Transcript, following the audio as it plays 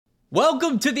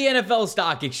Welcome to the NFL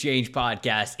Stock Exchange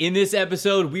podcast. In this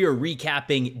episode, we are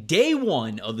recapping day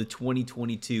one of the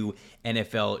 2022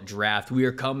 NFL Draft. We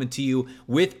are coming to you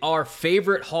with our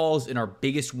favorite hauls and our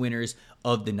biggest winners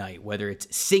of the night, whether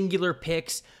it's singular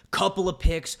picks, couple of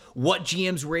picks, what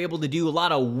GMs were able to do, a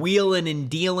lot of wheeling and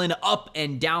dealing up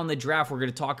and down the draft. We're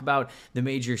going to talk about the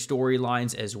major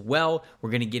storylines as well.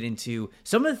 We're going to get into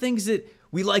some of the things that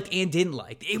we liked and didn't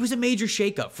like. It was a major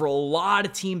shakeup for a lot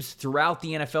of teams throughout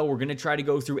the NFL. We're going to try to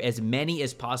go through as many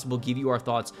as possible, give you our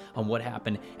thoughts on what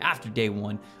happened after day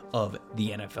one of the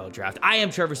NFL Draft. I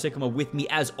am Trevor Sikkema. With me,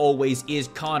 as always, is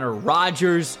Connor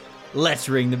Rogers. Let's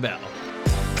ring the bell.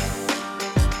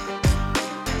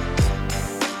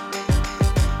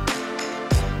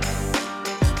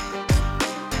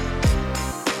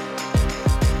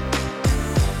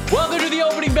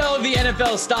 The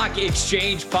NFL Stock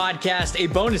Exchange podcast, a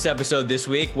bonus episode this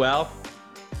week. Well,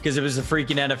 because it was the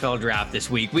freaking NFL Draft this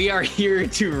week. We are here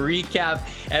to recap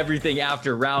everything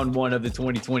after round one of the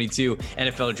 2022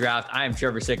 NFL Draft. I am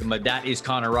Trevor Sikkema. That is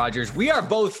Connor Rogers. We are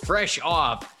both fresh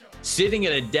off sitting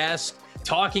at a desk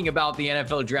talking about the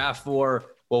NFL Draft for,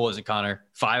 what was it, Connor?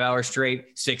 5 hours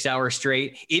straight, 6 hours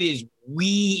straight. It is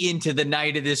wee into the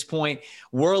night at this point.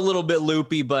 We're a little bit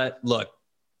loopy, but look,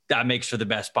 that makes for the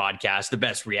best podcast, the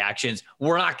best reactions.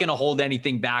 We're not going to hold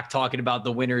anything back talking about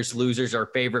the winners, losers, our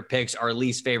favorite picks, our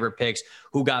least favorite picks,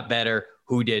 who got better,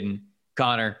 who didn't.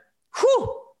 Connor,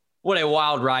 whew, what a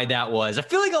wild ride that was. I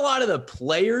feel like a lot of the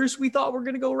players we thought were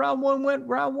going to go round one went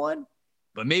round one,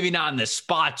 but maybe not in the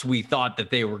spots we thought that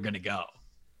they were going to go.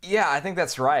 Yeah, I think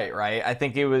that's right? I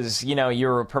think it was, you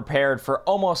were prepared for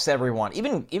almost everyone.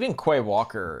 Even Quay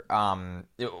Walker,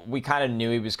 we kind of knew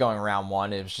he was going round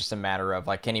one. It was just a matter of,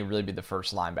 can he really be the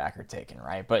first linebacker taken,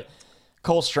 right? But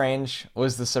Cole Strange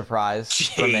was the surprise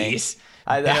for me.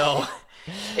 Bill.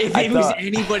 If it was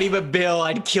anybody but Bill,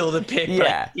 I'd kill the pick, but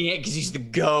I can't because he's the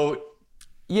GOAT.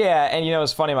 Yeah, and it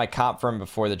was funny, my comp for him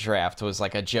before the draft was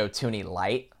like a Joe Thuney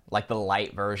light. Like the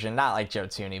light version, not like Joe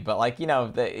Thuney, but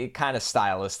it kind of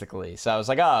stylistically. So I was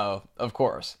like, oh, of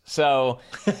course. So,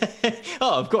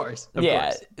 of course. Of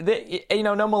course.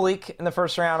 No Malik in the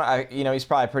first round. He's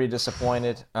probably pretty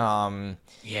disappointed.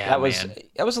 That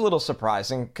was a little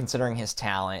surprising considering his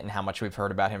talent and how much we've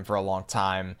heard about him for a long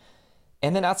time.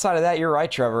 And then outside of that, you're right,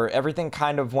 Trevor. Everything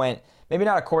kind of went maybe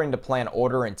not according to plan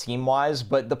order and team wise,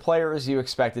 but the players you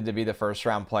expected to be the first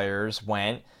round players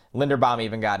went. Linderbaum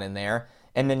even got in there.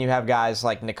 And then you have guys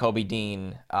like Nakobe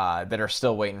Dean that are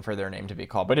still waiting for their name to be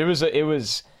called. But it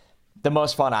was the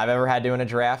most fun I've ever had doing a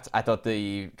draft. I thought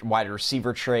the wide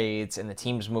receiver trades and the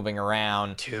teams moving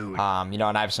around. Dude. And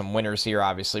I have some winners here,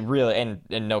 obviously. Really, and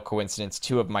no coincidence,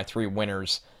 2 of my 3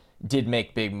 winners did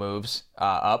make big moves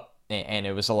up. And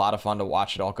it was a lot of fun to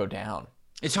watch it all go down.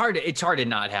 It's hard to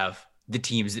not have the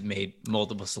teams that made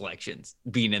multiple selections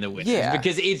being in the winners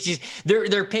because it's just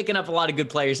they're picking up a lot of good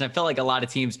players, and I felt like a lot of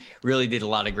teams really did a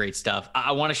lot of great stuff.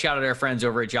 I want to shout out our friends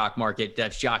over at Jock Market.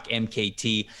 That's Jock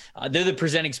MKT. They're the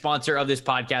presenting sponsor of this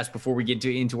podcast. Before we get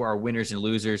into our winners and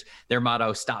losers, their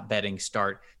motto: stop betting,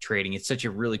 start trading. It's such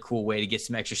a really cool way to get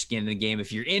some extra skin in the game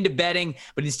if you're into betting,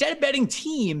 but instead of betting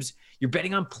teams, you're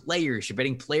betting on players. You're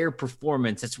betting player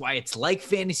performance. That's why it's like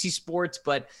fantasy sports,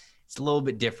 but it's a little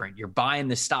bit different. You're buying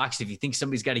the stocks. If you think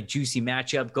somebody's got a juicy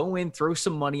matchup, go in, throw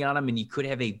some money on them, and you could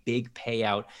have a big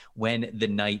payout when the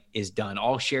night is done.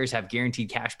 All shares have guaranteed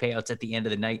cash payouts at the end of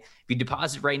the night. If you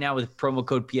deposit right now with promo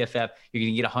code PFF, you're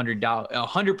going to get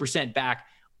 $100 back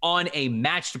on a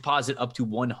match deposit up to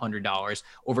 $100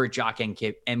 over at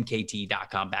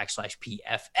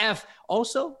jockmkt.com/PFF.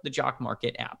 Also, the Jock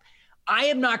Market app. I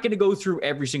am not going to go through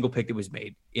every single pick that was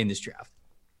made in this draft.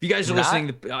 If you guys are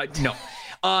listening to, no.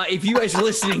 If you guys are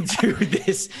listening to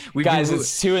this,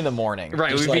 it's 2 a.m.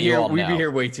 Right. We'd be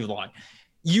here way too long.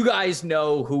 You guys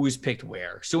know who was picked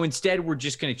where. So instead, we're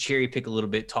just going to cherry pick a little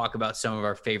bit, talk about some of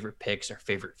our favorite picks, our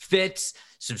favorite fits,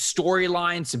 some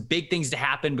storylines, some big things to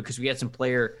happen because we had some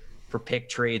player for pick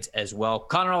trades as well.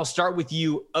 Connor, I'll start with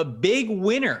you. A big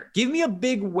winner. Give me a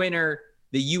big winner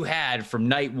that you had from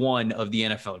night one of the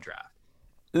NFL Draft.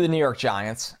 The New York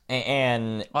Giants,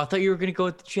 and I thought you were going to go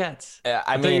with the Jets.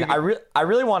 I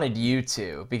really wanted you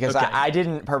to because I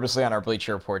didn't purposely on our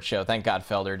Bleacher Report show. Thank God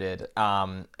Felder did.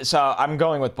 So I'm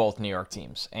going with both New York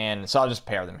teams, and so I'll just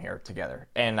pair them here together.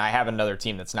 And I have another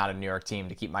team that's not a New York team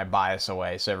to keep my bias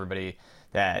away, so everybody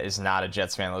that is not a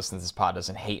Jets fan listening to this pod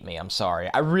doesn't hate me. I'm sorry.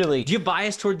 Do you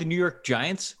bias toward the New York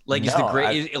Giants? Like, is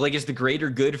the greater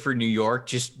good for New York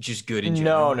just good in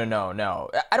general? No.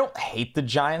 I don't hate the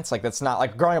Giants. Like, that's not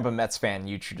like growing up a Mets fan.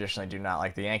 You traditionally do not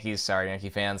like the Yankees. Sorry, Yankee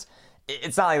fans.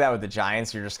 it's not like that with the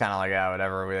Giants. You're just kind of like, oh,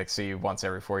 whatever. We see you once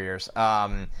every 4 years.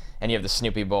 And you have the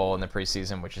Snoopy Bowl in the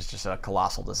preseason, which is just a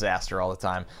colossal disaster all the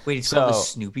time. Wait, it's called the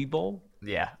Snoopy Bowl?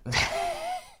 Yeah.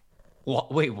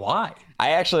 Wait, why?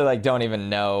 I actually don't even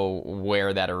know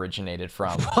where that originated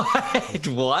from.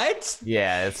 What?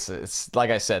 Yeah, it's like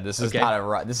I said. This is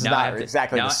not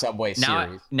exactly the Subway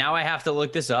series. Now I have to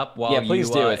look this up.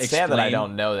 Please do. It's sad that I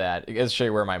don't know that. It'll show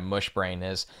you where my mush brain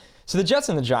is. So the Jets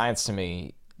and the Giants, to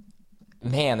me,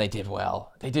 man, they did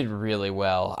well. They did really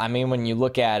well. I mean, when you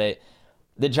look at it,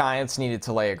 the Giants needed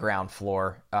to lay a ground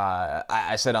floor.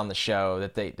 I said on the show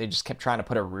that they just kept trying to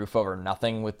put a roof over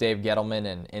nothing with Dave Gettleman,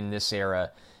 and in this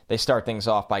era, they start things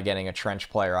off by getting a trench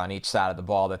player on each side of the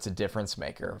ball that's a difference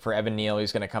maker. For Evan Neal,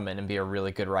 he's going to come in and be a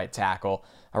really good right tackle,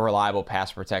 a reliable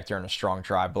pass protector, and a strong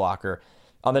drive blocker.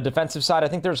 On the defensive side, I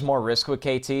think there's more risk with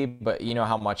KT, but you know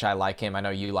how much I like him. I know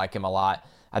you like him a lot.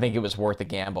 I think it was worth a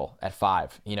gamble at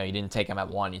 5. You didn't take him at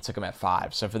 1, you took him at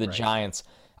 5. So for the Giants,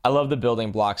 I love the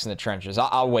building blocks in the trenches.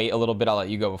 I'll wait a little bit. I'll let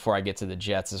you go before I get to the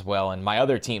Jets as well. And my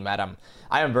other team, Adam,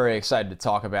 I am very excited to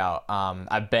talk about.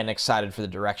 I've been excited for the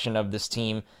direction of this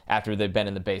team after they've been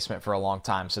in the basement for a long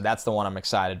time. So that's the one I'm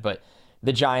excited. But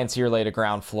the Giants here laid a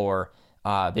ground floor.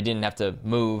 They didn't have to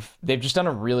move. They've just done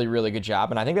a really, really good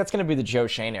job. And I think that's going to be the Joe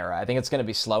Schoen era. I think it's going to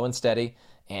be slow and steady.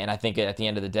 And I think at the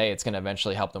end of the day, it's going to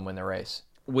eventually help them win the race.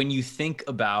 When you think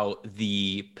about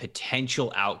the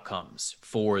potential outcomes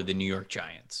for the New York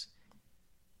Giants,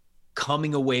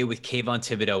 coming away with Kayvon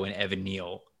Thibodeaux and Evan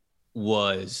Neal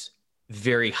was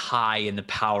very high in the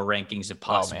power rankings of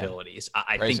possibilities.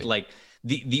 I think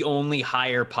the only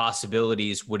higher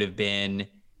possibilities would have been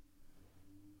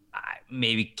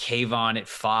maybe Kayvon at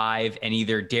 5 and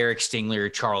either Derek Stingley or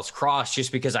Charles Cross,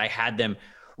 just because I had them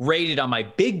rated on my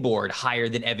big board higher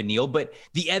than Evan Neal. But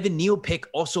the Evan Neal pick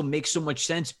also makes so much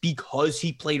sense because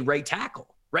he played right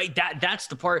tackle, right? That's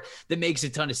the part that makes a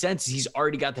ton of sense. He's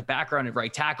already got the background at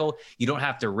right tackle. You don't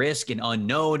have to risk an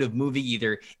unknown of moving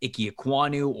either Ike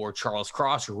Ekwonu or Charles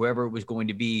Cross or whoever it was going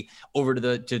to be over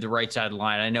to the right side of the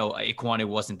line. I know Ekwonu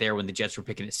wasn't there when the Jets were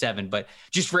picking at 7, but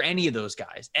just for any of those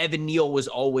guys, Evan Neal was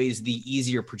always the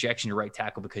easier projection to right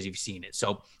tackle because you've seen it.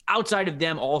 So outside of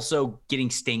them also getting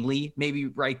Stingley maybe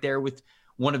right there with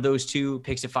one of those two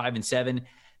picks at 5 and 7,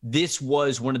 this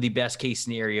was one of the best case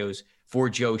scenarios for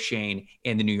Joe Schoen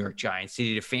and the New York Giants. They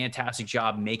did a fantastic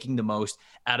job making the most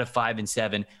out of 5 and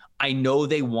 7. I know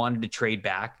they wanted to trade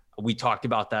back. We talked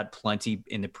about that plenty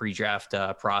in the pre-draft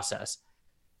process.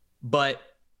 But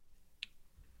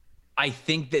I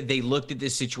think that they looked at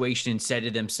this situation and said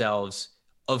to themselves,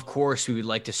 of course, we would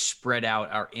like to spread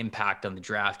out our impact on the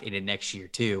draft into next year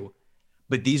too.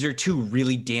 But these are two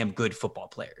really damn good football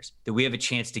players that we have a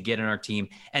chance to get on our team.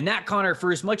 And that, Connor,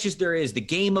 for as much as there is the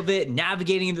game of it,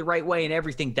 navigating it the right way and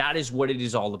everything, that is what it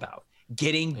is all about.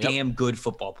 Getting damn good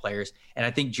football players. And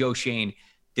I think Joe Schoen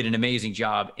did an amazing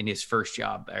job in his first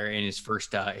draft in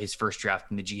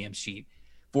the GM sheet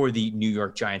for the New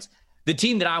York Giants. The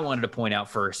team that I wanted to point out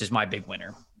first is my big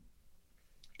winner,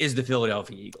 is the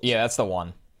Philadelphia Eagles. Yeah, that's the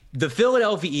one. The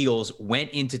Philadelphia Eagles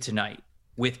went into tonight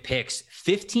with picks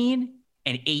 15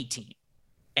 and 18.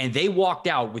 And they walked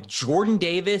out with Jordan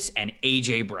Davis and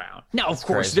A.J. Brown. Now, of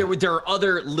course, there are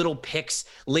other little picks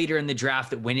later in the draft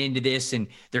that went into this, and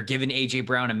they're giving A.J.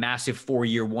 Brown a massive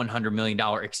 4-year, $100 million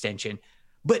extension.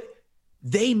 But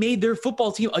they made their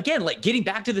football team, again, getting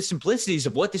back to the simplicities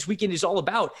of what this weekend is all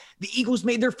about, the Eagles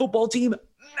made their football team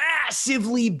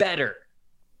massively better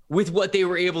with what they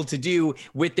were able to do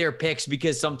with their picks,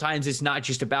 because sometimes it's not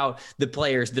just about the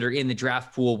players that are in the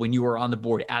draft pool when you are on the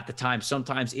board at the time.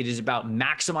 Sometimes it is about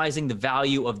maximizing the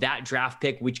value of that draft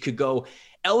pick, which could go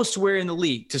elsewhere in the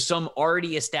league to some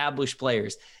already established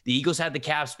players. The Eagles had the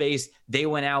cap space. They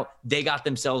went out. They got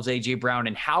themselves A.J. Brown.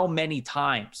 And how many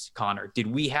times, Connor, did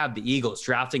we have the Eagles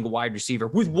drafting a wide receiver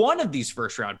with one of these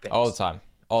first-round picks? All the time.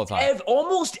 All the time.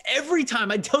 Almost every time.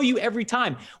 I tell you every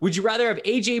time. Would you rather have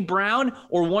A.J. Brown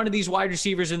or one of these wide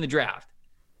receivers in the draft?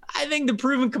 I think the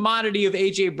proven commodity of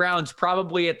A.J. Brown's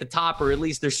probably at the top, or at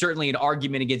least there's certainly an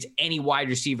argument against any wide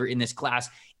receiver in this class,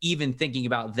 even thinking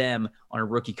about them on a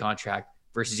rookie contract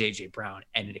versus A.J. Brown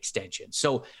and an extension.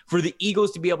 So for the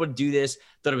Eagles to be able to do this,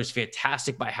 thought it was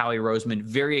fantastic by Howie Roseman,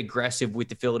 very aggressive with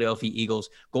the Philadelphia Eagles,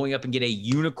 going up and get a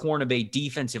unicorn of a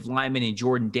defensive lineman in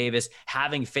Jordan Davis,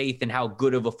 having faith in how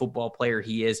good of a football player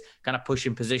he is, kind of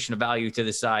pushing position of value to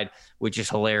the side, which is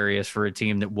hilarious for a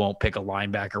team that won't pick a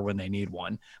linebacker when they need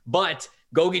one. But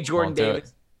go get Jordan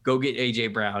Davis. Go get A.J.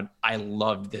 Brown. I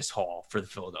loved this haul for the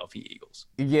Philadelphia Eagles.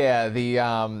 Yeah,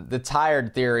 the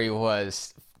tired theory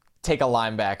was take a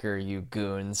linebacker, you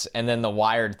goons. And then the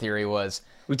wired theory was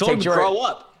we told him to grow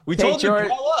up. We told you to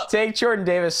call up. Take Jordan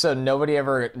Davis so nobody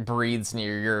ever breathes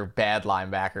near your bad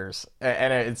linebackers,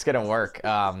 and it's gonna work.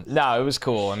 No, it was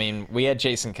cool. I mean, we had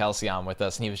Jason Kelce on with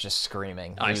us, and he was just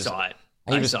screaming. I saw it.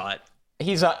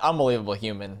 He's an unbelievable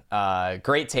human.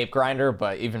 Great tape grinder,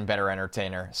 but even better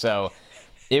entertainer. So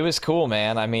it was cool,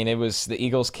 man. I mean, the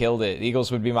Eagles killed it. The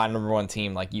Eagles would be my number one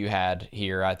team like you had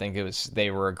here. I think they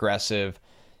were aggressive.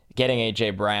 Getting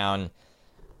A.J. Brown.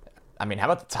 I mean, how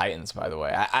about the Titans, by the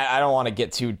way? I don't want to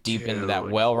get too deep into that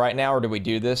well right now, or do we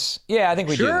do this? Yeah, I think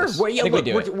we do this. Well, yeah,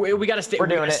 we got to stick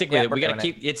with it. We got to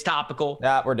keep it's topical.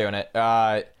 Yeah, we're doing it.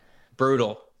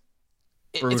 Brutal.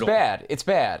 It's bad. It's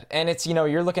bad. And it's,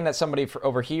 you're looking at somebody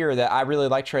over here that I really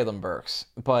like Treylon Burks,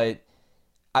 but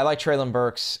I like Treylon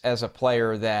Burks as a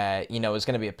player that, is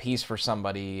going to be a piece for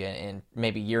somebody in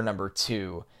maybe year number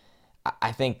 2.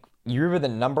 I think you were the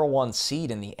number 1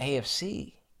 seed in the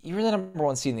AFC. You were the number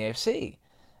 1 seed in the AFC.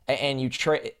 And you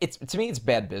trade. To me, it's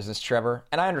bad business, Trevor.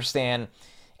 And I understand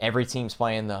every team's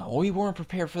playing we weren't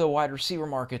prepared for the wide receiver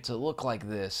market to look like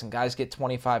this, and guys get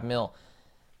 25 mil.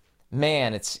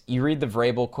 Man, you read the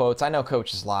Vrabel quotes. I know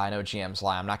coaches lie. I know GMs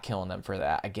lie. I'm not killing them for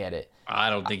that. I get it. I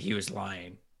don't think he was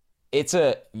lying.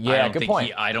 Good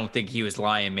point. I don't think he was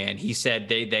lying, man. He said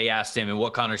they asked him, and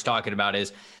what Connor's talking about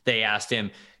is they asked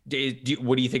him,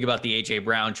 what do you think about the A.J.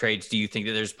 Brown trades? Do you think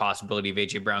that there's a possibility of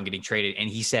A.J. Brown getting traded? And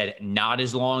he said, not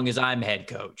as long as I'm head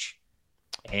coach.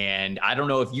 And I don't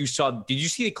know if you did you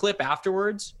see the clip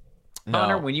afterwards,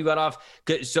 Connor, when you got off?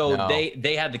 So no.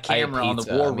 They had the camera on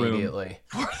the war room.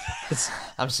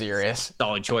 I'm serious.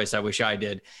 Solid choice. I wish I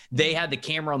did. They had the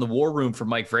camera on the war room for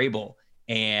Mike Vrabel.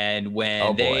 And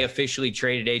when they officially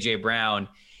traded A.J. Brown,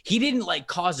 he didn't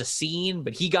cause a scene,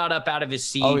 but he got up out of his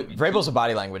seat. Oh, Vrabel's a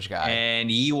body language guy.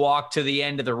 And he walked to the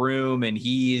end of the room, and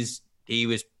he was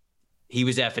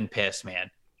effing pissed, man.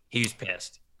 He was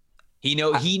pissed. He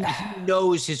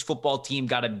knows his football team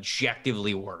got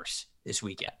objectively worse this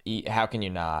weekend. How can you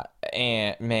not?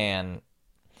 And man,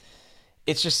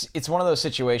 it's one of those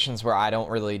situations where I don't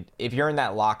really, if you're in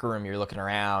that locker room, you're looking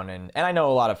around, and I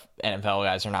know a lot of NFL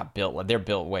guys are not built, they're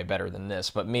built way better than this,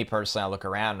 but me personally, I look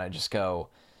around and I just go,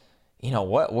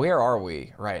 where are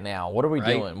we right now? What are we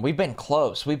doing? We've been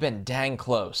close. We've been dang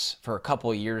close for a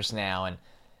couple of years now, and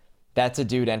that's a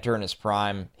dude entering his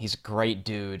prime. He's a great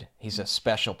dude. He's a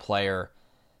special player.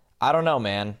 I don't know,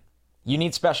 man. You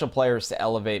need special players to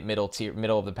elevate middle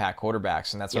of the pack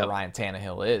quarterbacks, and that's what Ryan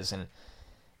Tannehill is. And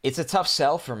it's a tough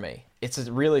sell for me. It's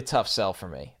a really tough sell for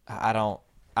me. I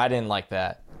didn't like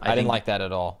that. I didn't like that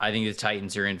at all. I think the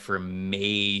Titans are in for a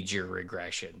major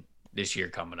regression this year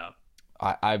coming up.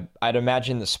 I'd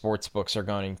imagine the sports books are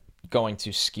going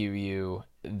to skew you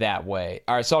that way.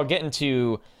 All right, so I'll get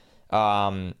into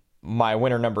my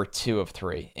winner number 2 of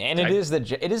 3, and it is the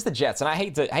Jets. And I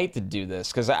hate to do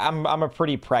this because I'm a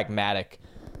pretty pragmatic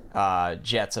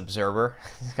Jets observer.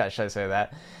 Should I say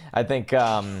that? I think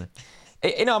I'm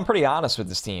pretty honest with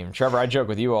this team. Trevor, I joke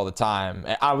with you all the time.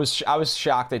 I was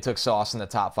shocked they took Sauce in the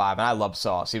top 5, and I love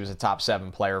Sauce. He was a top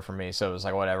 7 player for me, so it was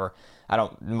like whatever. I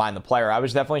don't mind the player. I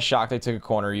was definitely shocked they took a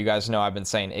corner. You guys know I've been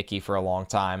saying Icky for a long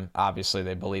time. Obviously,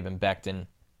 they believe in Becton.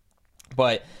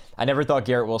 But I never thought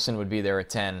Garrett Wilson would be there at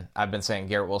 10. I've been saying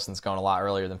Garrett Wilson's going a lot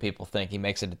earlier than people think. He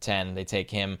makes it to 10. They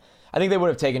take him. I think they would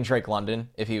have taken Drake London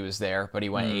if he was there, but he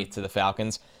went 8th to the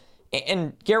Falcons.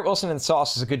 And Garrett Wilson and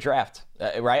Sauce is a good draft,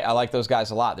 right? I like those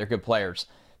guys a lot. They're good players.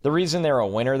 The reason they're a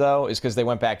winner, though, is because they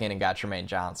went back in and got Jermaine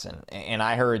Johnson. And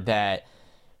I heard that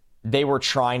they were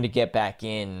trying to get back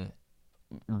in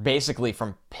basically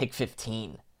from pick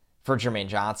 15 for Jermaine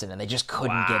Johnson, and they just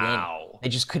couldn't get in. They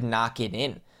just could not get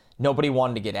in. Nobody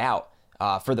wanted to get out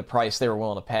for the price they were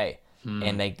willing to pay.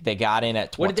 And they got in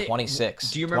at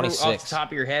 26. Do you remember 26. Off the top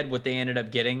of your head what they ended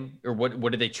up getting, or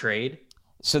what did they trade?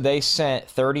 So they sent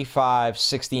 35,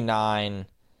 69,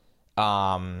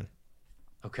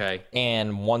 okay,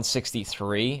 and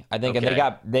 163, I think, okay.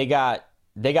 And they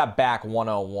got back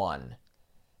 101,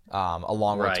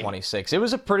 along with 26. It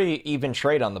was a pretty even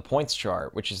trade on the points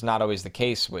chart, which is not always the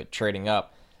case with trading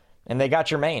up. And they got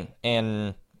Jermaine,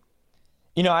 and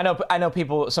I know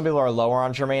some people are lower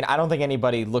on Jermaine. I don't think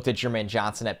anybody looked at Jermaine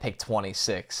Johnson at pick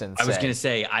 26 and I was going to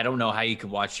say, I don't know how you could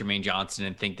watch Jermaine Johnson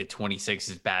and think that 26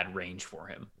 is bad range for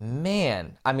him.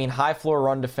 Man, I mean, high floor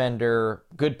run defender,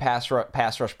 good pass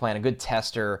rush plan, a good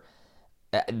tester.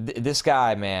 This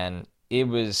guy, man, he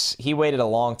waited a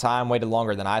long time, waited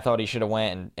longer than I thought he should have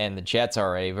went, and the Jets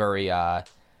are a very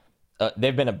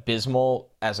they've been abysmal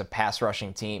as a pass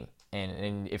rushing team.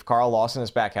 And if Carl Lawson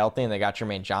is back healthy and they got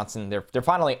Jermaine Johnson, they're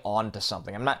finally on to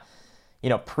something. I'm not,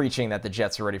 preaching that the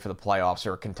Jets are ready for the playoffs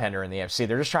or a contender in the AFC.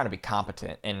 They're just trying to be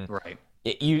competent. And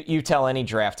You tell any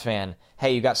draft fan,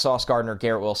 hey, you got Sauce Gardner,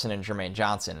 Garrett Wilson, and Jermaine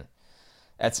Johnson.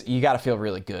 You got to feel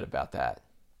really good about that.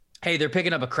 Hey, they're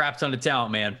picking up a crap ton of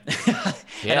talent, man. Yeah.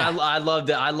 And I loved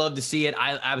it. I love to see it.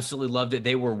 I absolutely loved it.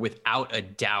 They were without a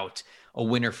doubt a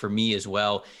winner for me as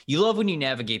well. You love when you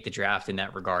navigate the draft in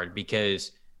that regard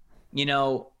because,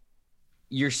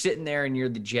 you're sitting there and you're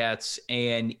the Jets,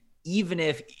 and even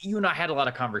if you and I had a lot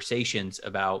of conversations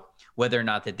about whether or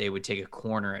not that they would take a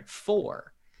corner at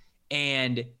 4,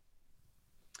 and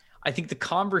I think the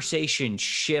conversation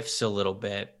shifts a little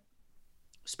bit,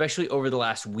 especially over the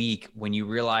last week when you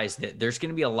realize that there's going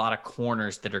to be a lot of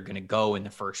corners that are going to go in the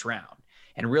first round.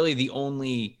 And really the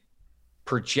only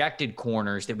projected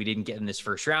corners that we didn't get in this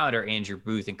first round are Andrew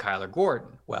Booth and Kyler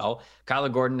Gordon. Well,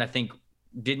 Kyler Gordon, I think,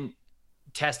 didn't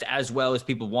test as well as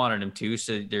people wanted him to.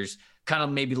 So there's kind of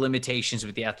maybe limitations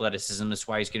with the athleticism. That's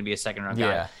why he's going to be a second round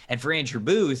guy. And for Andrew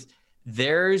Booth,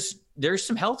 there's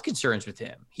some health concerns with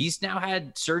him. He's now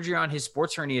had surgery on his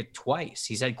sports hernia twice.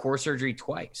 He's had core surgery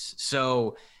twice.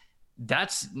 So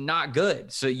that's not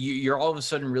good. So you're all of a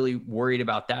sudden really worried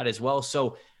about that as well.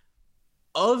 So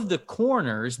of the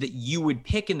corners that you would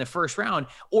pick in the first round,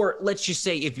 or let's just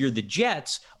say if you're the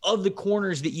Jets, of the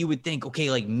corners that you would think, okay,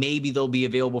 like maybe they'll be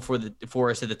available for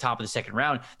us at the top of the second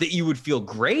round that you would feel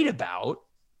great about,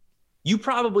 you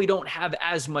probably don't have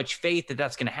as much faith that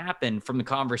that's going to happen from the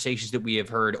conversations that we have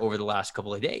heard over the last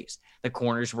couple of days. The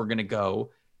corners were going to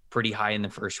go pretty high in the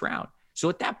first round. So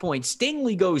at that point,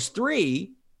 Stingley goes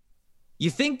 3. You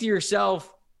think to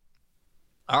yourself,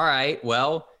 all right,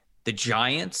 well, the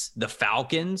Giants, the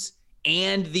Falcons,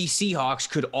 and the Seahawks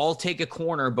could all take a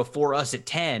corner before us at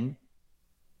 10.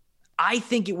 I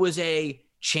think it was a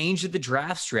change of the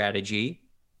draft strategy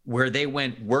where they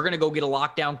went, we're going to go get a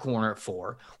lockdown corner at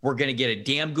 4. We're going to get a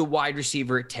damn good wide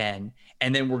receiver at 10.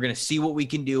 And then we're going to see what we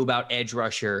can do about edge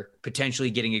rusher,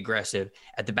 potentially getting aggressive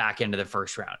at the back end of the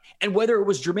first round. And whether it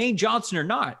was Jermaine Johnson or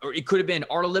not, or it could have been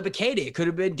Arnold Ibikade, it could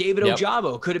have been David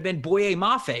Ojabo, it could have been Boye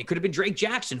Mafe, it could have been Drake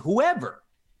Jackson, whoever.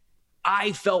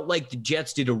 I felt like the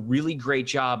Jets did a really great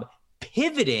job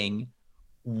pivoting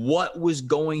what was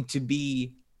going to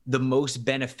be the most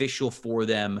beneficial for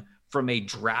them from a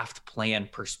draft plan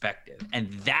perspective.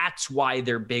 And that's why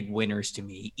they're big winners to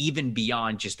me, even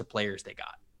beyond just the players they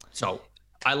got. So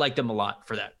I like them a lot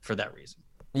for that reason.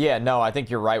 Yeah, no, I think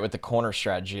you're right with the corner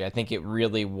strategy. I think it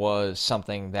really was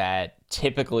something that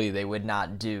typically they would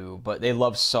not do, but they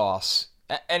love Sauce.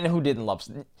 And who didn't love?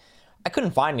 I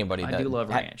couldn't find anybody that I do love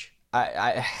Ranch.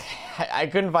 I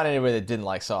couldn't find anybody that didn't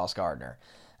like Sauce Gardner.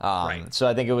 Right. So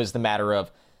I think it was the matter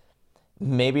of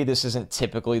maybe this isn't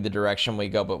typically the direction we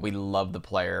go, but we love the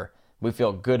player. We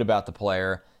feel good about the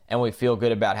player, and we feel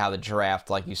good about how the draft,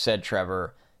 like you said,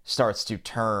 Trevor, starts to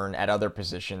turn at other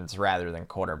positions rather than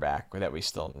quarterback that we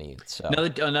still need. So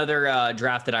another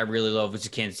draft that I really love was the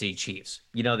Kansas City Chiefs.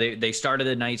 They started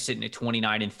the night sitting at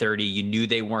 29 and 30. You knew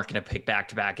they weren't going to pick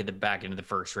back-to-back at the back end of the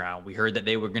first round. We heard that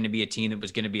they were going to be a team that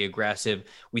was going to be aggressive.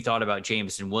 We thought about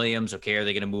Jameson Williams. Okay, are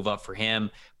they going to move up for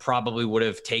him? Probably would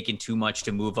have taken too much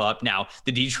to move up. Now,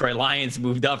 the Detroit Lions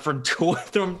moved up from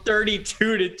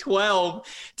 32 to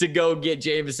 12 to go get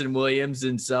Jameson Williams,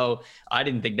 and so I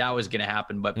didn't think that was going to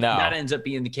happen, but that ends up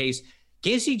being the case.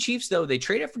 Kansas City Chiefs, though, they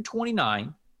trade up from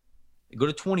 29. They go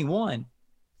to 21.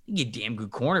 You get damn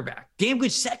good cornerback, damn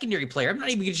good secondary player. I'm not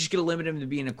even just going to limit him to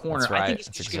being a corner. Right. I think it's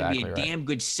just going to be a damn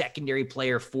good secondary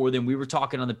player for them. We were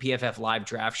talking on the PFF Live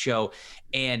Draft Show,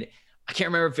 and I can't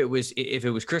remember if it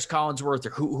was Chris Collinsworth or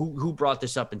who brought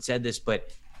this up and said this,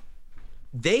 but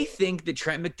they think that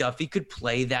Trent McDuffie could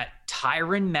play that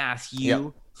Tyrann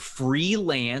Mathieu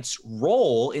freelance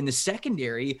role in the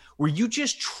secondary where you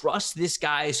just trust this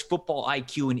guy's football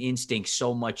IQ and instinct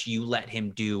so much you let him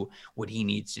do what he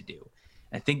needs to do.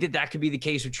 I think that could be the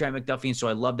case with Trent McDuffie, and so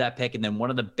I love that pick. And then one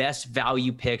of the best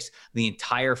value picks the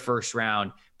entire first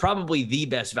round, probably the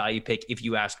best value pick if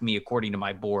you ask me, according to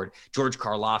my board, George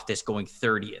Karlaftis going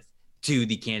 30th to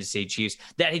the Kansas City Chiefs.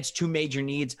 That hits two major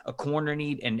needs, a corner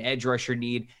need and an edge rusher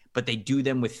need, but they do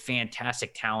them with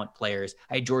fantastic talent players.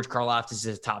 I had George Karlaftis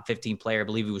as a top 15 player. I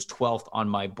believe he was 12th on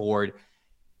my board.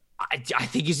 I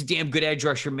think he's a damn good edge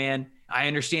rusher, man. I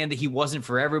understand that he wasn't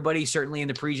for everybody, certainly in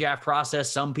the pre-draft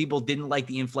process. Some people didn't like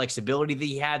the inflexibility that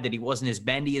he had, that he wasn't as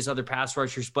bendy as other pass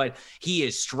rushers, but he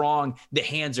is strong. The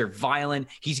hands are violent.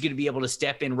 He's going to be able to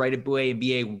step in right away and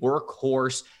be a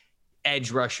workhorse edge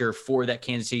rusher for that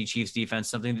Kansas City Chiefs defense,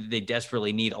 something that they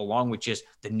desperately need, along with just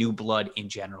the new blood in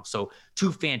general. So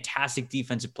two fantastic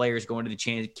defensive players going to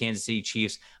the Kansas City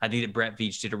Chiefs. I think that Brett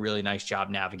Veach did a really nice job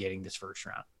navigating this first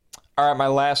round. All right, my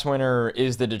last winner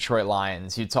is the Detroit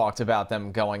Lions. You talked about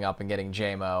them going up and getting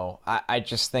J-Mo. I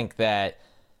just think that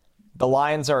The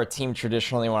Lions are a team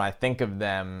traditionally, when I think of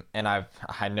them, and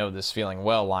I know this feeling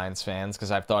well, Lions fans,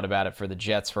 because I've thought about it for the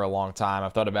Jets for a long time.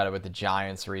 I've thought about it with the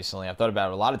Giants recently. I've thought about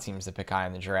it with a lot of teams that pick high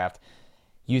in the draft.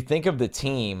 You think of the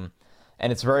team,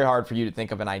 and it's very hard for you to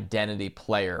think of an identity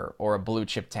player or a blue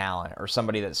chip talent or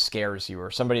somebody that scares you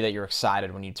or somebody that you're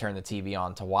excited when you turn the TV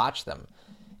on to watch them.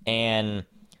 And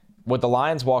with the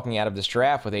Lions walking out of this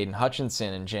draft with Aiden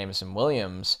Hutchinson and Jameson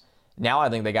Williams, now I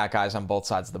think they got guys on both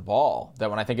sides of the ball that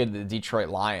when I think of the Detroit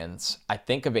Lions, I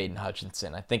think of Aiden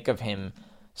Hutchinson. I think of him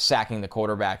sacking the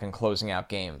quarterback and closing out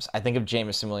games. I think of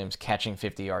Jameson Williams catching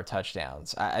 50-yard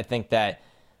touchdowns. I think that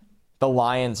the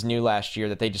Lions knew last year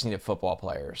that they just needed football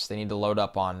players. They need to load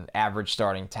up on average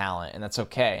starting talent, and that's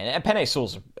okay. And Penei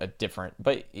Sewell's a different,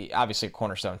 but obviously a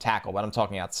cornerstone tackle, but I'm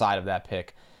talking outside of that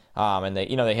pick. And they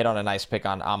hit on a nice pick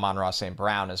on Amon-Ra St.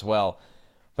 Brown as well.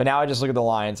 But now I just look at the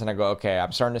Lions and I go, okay,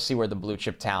 I'm starting to see where the blue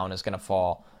chip talent is going to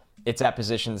fall. It's at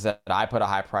positions that I put a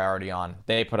high priority on.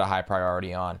 They put a high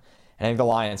priority on. And I think the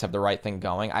Lions have the right thing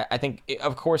going. I think,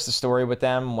 of course, the story with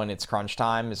them when it's crunch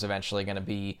time is eventually going to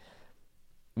be,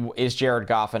 is Jared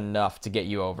Goff enough to get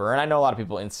you over? And I know a lot of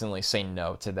people instantly say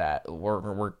no to that.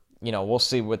 We'll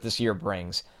see what this year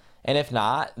brings. And if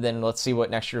not, then let's see what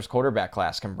next year's quarterback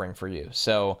class can bring for you.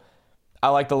 So I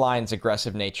like the Lions'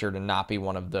 aggressive nature to not be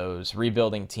one of those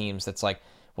rebuilding teams that's like,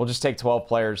 we'll just take 12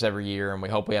 players every year and we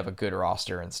hope we have a good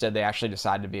roster. Instead, they actually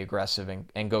decide to be aggressive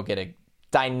and go get a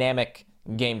dynamic,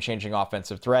 game-changing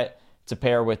offensive threat to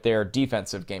pair with their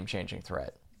defensive game-changing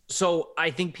threat. So I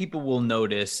think people will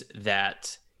notice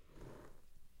that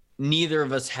neither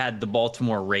of us had the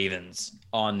Baltimore Ravens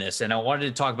on this. And I wanted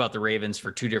to talk about the Ravens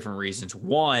for two different reasons.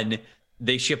 One,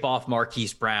 they ship off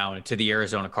Marquise Brown to the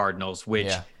Arizona Cardinals, which...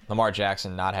 Yeah. Lamar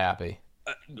Jackson not happy.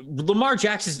 Lamar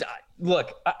Jackson's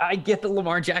look. I get that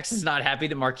Lamar Jackson's not happy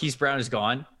that Marquise Brown is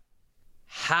gone.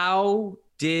 How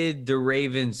did the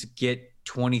Ravens get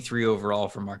 23 overall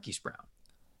for Marquise Brown?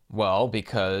 Well,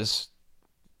 because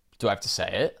do I have to say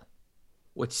it?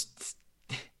 It's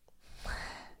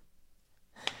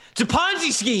a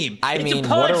Ponzi scheme. It's a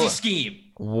Ponzi scheme.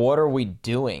 What are we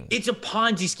doing? It's a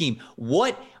Ponzi scheme.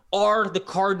 What are the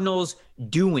Cardinals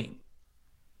doing?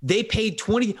 They paid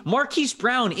 20. Marquise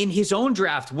Brown in his own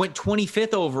draft went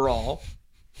 25th overall.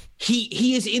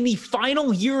 He is in the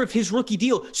final year of his rookie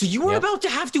deal. So you are about to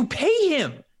have to pay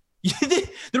him.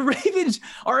 The Ravens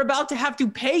are about to have to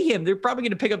pay him. They're probably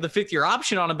going to pick up the 5th-year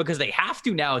option on him because they have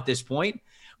to now at this point.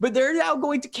 But they're now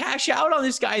going to cash out on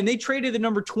this guy, and they traded the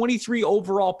number 23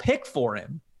 overall pick for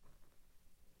him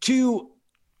to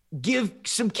give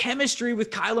some chemistry with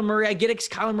Kyler Murray. I get it,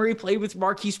 Kyler Murray played with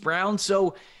Marquise Brown,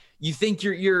 so you think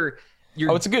you're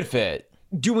it's a good fit,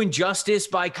 doing justice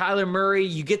by Kyler Murray.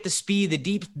 You get the speed, the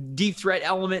deep threat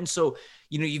element, and so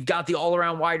you've got the all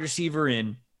around wide receiver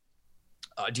in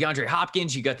DeAndre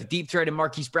Hopkins. You got the deep threat in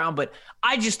Marquise Brown, but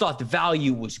I just thought the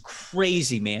value was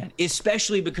crazy, man.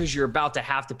 Especially because you're about to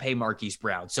have to pay Marquise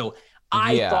Brown. So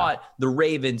I thought the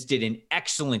Ravens did an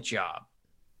excellent job.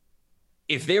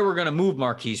 If they were going to move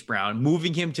Marquise Brown,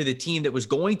 moving him to the team that was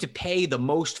going to pay the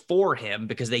most for him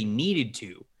because they needed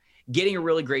to, getting a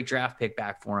really great draft pick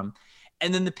back for him.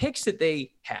 And then the picks that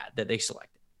they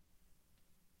selected.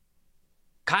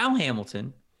 Kyle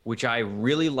Hamilton, which I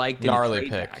really liked. Gnarly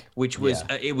pick. Back, which was,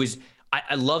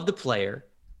 I love the player.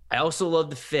 I also love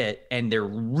the fit, and they're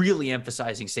really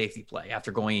emphasizing safety play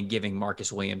after going and giving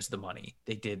Marcus Williams the money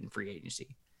they did in free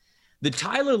agency. The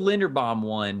Tyler Linderbaum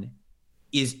one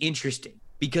is interesting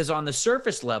because on the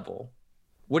surface level,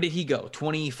 what did he go?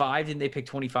 25? Didn't they pick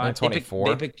 25?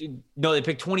 24. They picked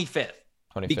 25th.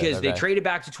 Because they traded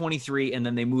back to 23 and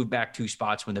then they moved back 2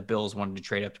 spots when the Bills wanted to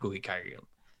trade up to go get Kyrie Irving.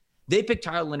 They picked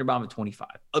Tyler Linderbaum at 25.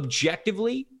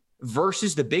 Objectively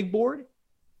versus the big board,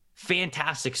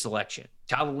 fantastic selection.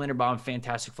 Tyler Linderbaum,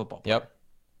 fantastic football player. Yep.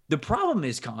 The problem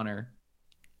is, Connor,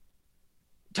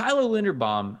 Tyler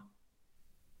Linderbaum,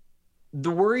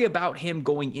 the worry about him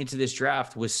going into this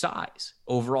draft was size,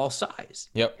 overall size.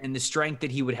 Yep. And the strength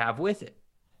that he would have with it.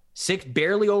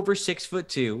 Barely over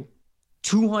 6'2",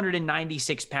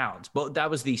 296 pounds. But that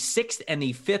was the 6th and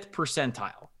the 5th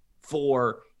percentile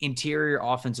for interior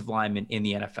offensive linemen in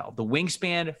the NFL. The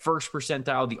wingspan, 1st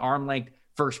percentile, the arm length,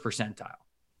 1st percentile.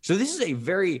 So this is a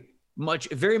very much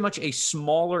a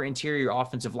smaller interior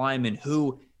offensive lineman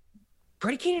who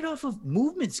predicated off of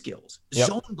movement skills,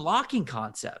 zone blocking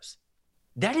concepts.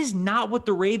 That is not what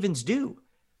the Ravens do.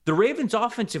 The Ravens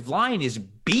offensive line is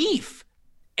beef.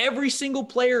 Every single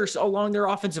player along their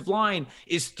offensive line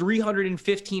is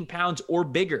 315 pounds or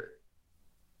bigger.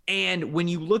 And when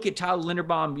you look at Tyler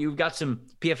Linderbaum, you've got some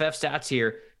PFF stats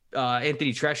here.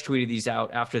 Anthony Tresh tweeted these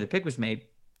out after the pick was made.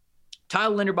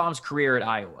 Tyler Linderbaum's career at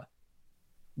Iowa,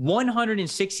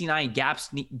 169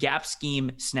 gap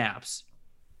scheme snaps,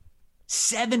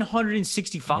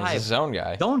 765 zone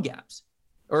guy. Zone gaps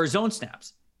or zone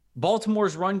snaps.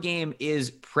 Baltimore's run game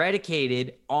is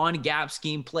predicated on gap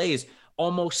scheme plays.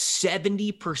 Almost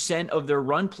 70% of their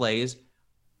run plays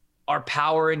are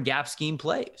power and gap scheme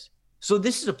plays. So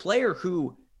this is a player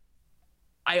who,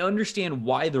 I understand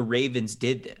why the Ravens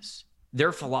did this.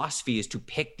 Their philosophy is to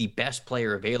pick the best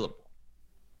player available.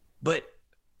 But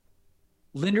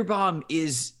Linderbaum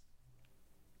is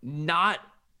not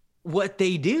what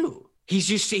they do. He's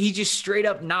just straight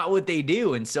up not what they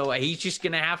do. And so he's just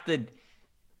going to have to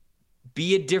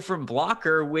be a different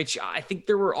blocker, which I think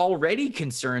there were already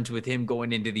concerns with him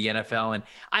going into the NFL. And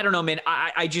I don't know, man,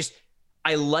 I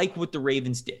like what the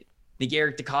Ravens did. I think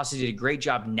Eric DeCosta did a great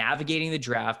job navigating the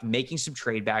draft, making some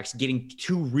trade backs, getting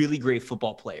two really great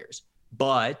football players.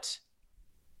 But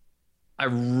I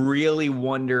really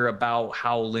wonder about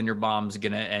how Linderbaum's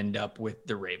going to end up with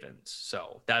the Ravens.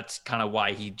 So that's kind of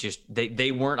why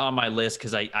they weren't on my list,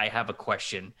 because I have a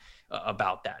question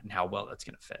about that and how well that's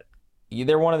going to fit.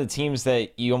 They're one of the teams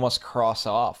that you almost cross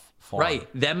off for. Right.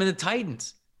 Them and the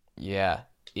Titans. Yeah.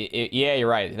 Yeah, you're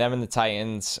right. Them and the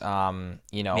Titans,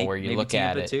 where you look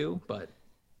at it. Too, but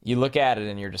you look at it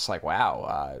and you're just like,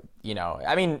 wow.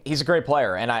 I mean, he's a great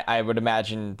player, and I would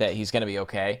imagine that he's going to be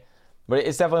okay. But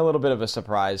it's definitely a little bit of a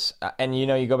surprise. And,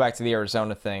 you go back to the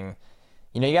Arizona thing.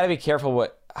 You got to be careful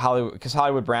what because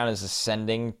Hollywood Brown is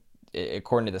ascending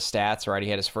according to the stats, right? He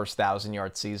had his first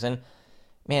 1,000-yard season.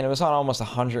 Man, it was on almost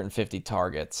 150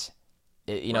 targets.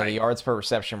 The yards per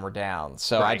reception were down.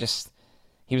 So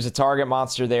he was a target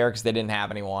monster there because they didn't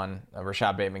have anyone.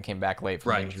 Rashad Bateman came back late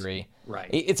from injury. Right.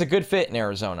 It's a good fit in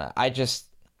Arizona.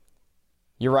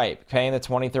 You're right. Paying the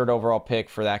 23rd overall pick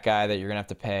for that guy that you're going to have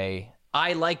to pay.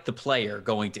 I like the player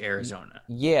going to Arizona.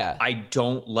 Yeah. I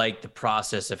don't like the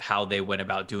process of how they went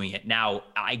about doing it. Now,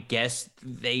 I guess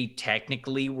they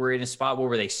technically were in a spot where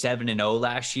were they 7-0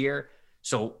 last year.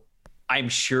 So I'm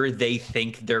sure they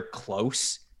think they're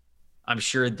close. I'm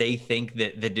sure they think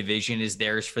that the division is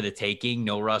theirs for the taking.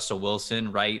 No Russell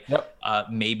Wilson, right? Yep.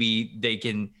 Maybe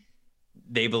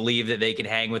they believe that they can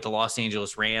hang with the Los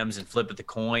Angeles Rams and flip at the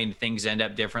coin. Things end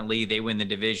up differently. They win the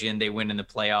division. They win in the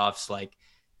playoffs. Like,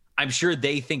 I'm sure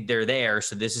they think they're there.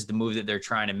 So this is the move that they're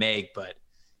trying to make. But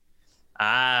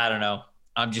I don't know.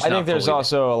 I think there's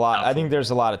also a lot. I think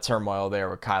there's a lot of turmoil there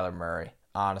with Kyler Murray,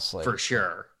 honestly. For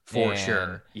sure.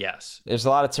 Sure. Yes. There's a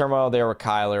lot of turmoil there with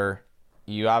Kyler.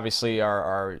 You obviously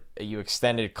you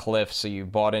extended Cliff, so you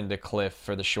bought into Cliff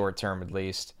for the short term at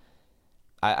least.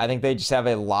 I think they just have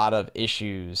a lot of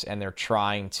issues, and they're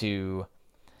trying to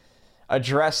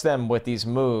address them with these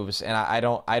moves, and I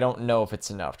don't know if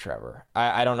it's enough, Trevor.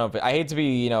 I don't know if I hate to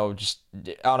be just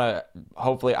on a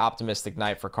hopefully optimistic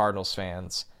night for Cardinals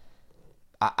fans.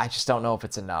 I just don't know if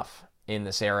it's enough in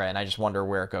this era, and I just wonder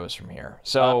where it goes from here.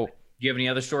 So. Do you have any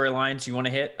other storylines you want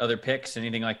to hit? Other picks?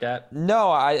 Anything like that?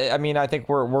 No, I mean, I think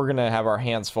we're going to have our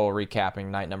hands full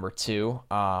recapping night number 2.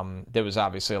 There was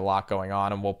obviously a lot going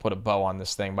on, and we'll put a bow on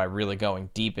this thing by really going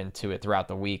deep into it throughout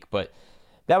the week. But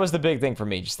that was the big thing for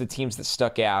me, just the teams that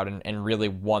stuck out and really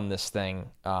won this thing.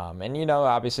 And,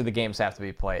 obviously the games have to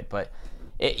be played. But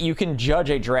you can judge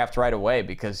a draft right away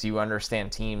because you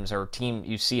understand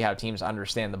you see how teams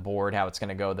understand the board, how it's going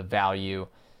to go, the value.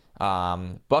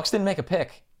 Bucs didn't make a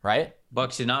pick. Right?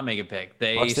 Bucs did not make a pick.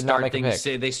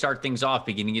 They start things off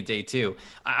beginning at day 2.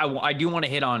 I do want to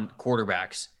hit on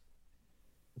quarterbacks.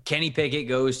 Kenny Pickett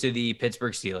goes to the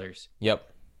Pittsburgh Steelers.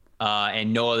 Yep.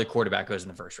 And no other quarterback goes in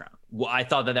the first round. Well, I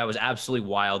thought that was absolutely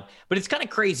wild, but it's kind of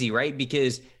crazy, right?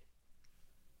 Because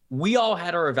we all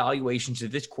had our evaluations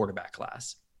of this quarterback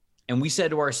class, and we said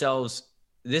to ourselves,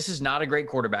 this is not a great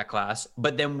quarterback class,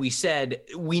 but then we said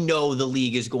we know the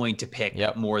league is going to pick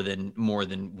more than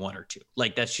 1 or 2.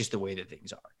 Like, that's just the way that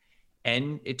things are.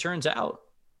 And it turns out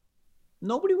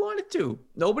nobody wanted to.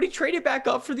 Nobody traded back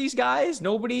up for these guys.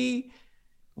 Nobody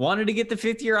wanted to get the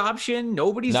 5th-year option.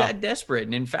 Nobody's that desperate.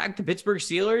 And in fact, the Pittsburgh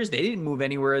Steelers, they didn't move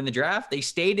anywhere in the draft. They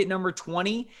stayed at number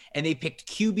 20 and they picked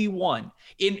QB1.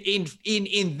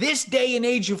 In this day and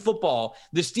age of football,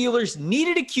 the Steelers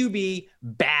needed a QB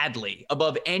badly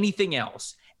above anything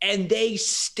else. And they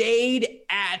stayed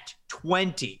at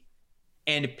 20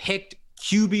 and picked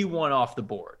QB1 off the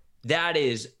board. That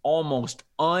is almost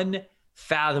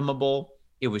unfathomable.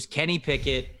 It was Kenny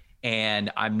Pickett.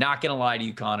 And I'm not going to lie to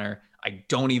you, Connor, I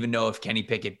don't even know if Kenny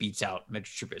Pickett beats out Mitch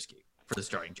Trubisky for the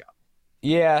starting job.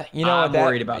 Yeah, I'm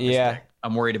worried about this thing.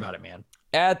 I'm worried about it, man.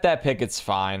 At that pick, it's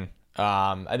fine.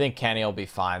 I think Kenny will be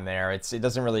fine there. It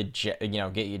doesn't really get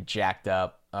you jacked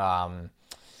up. I'm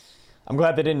I'm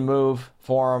glad they didn't move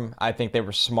for him. I think they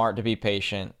were smart to be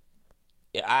patient.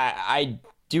 I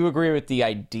do agree with the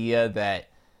idea that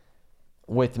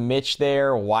with Mitch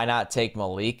there, why not take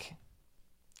Malik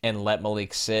and let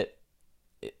Malik sit?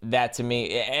 That to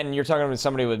me, and you're talking to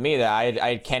somebody with me that I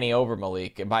had Kenny over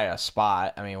Malik by a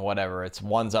spot. I mean, whatever. It's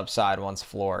one's upside, one's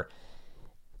floor.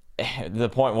 The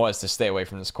point was to stay away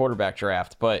from this quarterback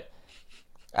draft, but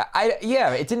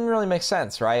it didn't really make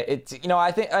sense, right? It's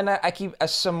I think, and I keep,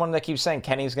 as someone that keeps saying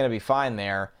Kenny's going to be fine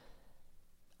there.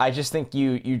 I just think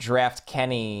you draft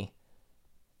Kenny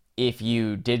if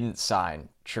you didn't sign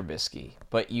Trubisky,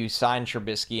 but you sign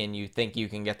Trubisky and you think you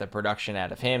can get the production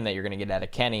out of him that you're going to get out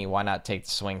of Kenny. Why not take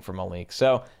the swing for Malik?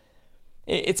 So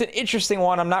it's an interesting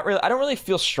one. I don't really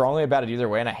feel strongly about it either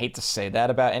way, and I hate to say that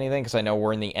about anything because I know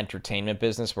we're in the entertainment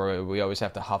business where we always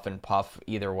have to huff and puff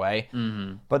either way.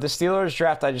 Mm-hmm. But the Steelers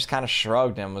draft, I just kind of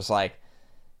shrugged and was like,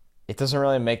 it doesn't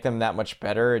really make them that much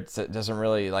better. It doesn't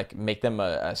really like make them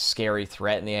a scary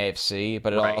threat in the AFC,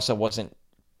 but it also wasn't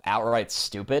outright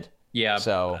stupid. Yeah.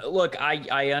 So look,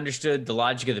 I understood the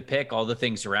logic of the pick, all the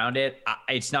things around it.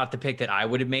 It's not the pick that I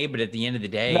would have made, but at the end of the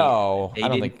day, no, I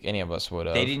don't think any of us would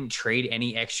have. They didn't trade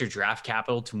any extra draft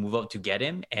capital to move up to get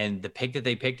him, and the pick that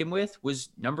they picked him with was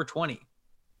number 20.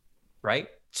 Right.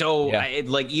 So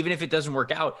even if it doesn't work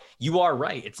out, you are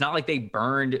right. It's not like they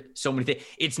burned so many things.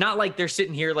 It's not like they're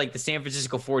sitting here like the San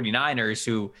Francisco 49ers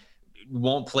who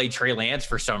won't play Trey Lance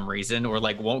for some reason or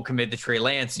like won't commit to Trey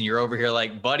Lance. And you're over here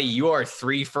like, buddy, you are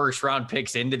 3 first-round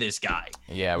picks into this guy.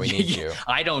 Yeah, we need you.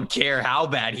 I don't care how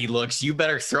bad he looks. You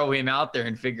better throw him out there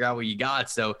and figure out what you got.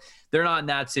 So they're not in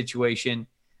that situation.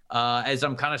 As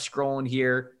I'm kind of scrolling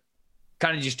here,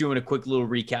 kind of just doing a quick little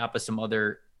recap of some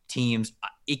other teams.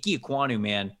 Ike Ekwonu,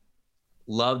 man,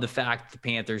 love the fact the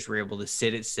Panthers were able to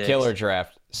sit at 6. Killer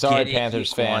draft. Sorry,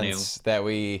 Panthers fans, that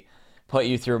we put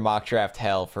you through mock draft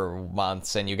hell for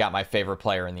months, and you got my favorite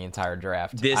player in the entire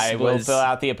draft. I will fill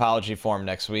out the apology form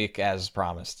next week, as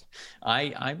promised.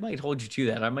 I might hold you to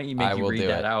that. I might make you read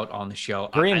that out on the show.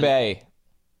 Green Bay.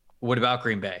 What about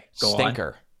Green Bay?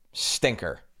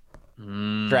 Stinker.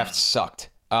 Draft sucked.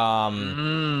 Now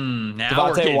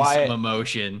we're getting some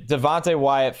emotion. Devontae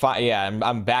Wyatt.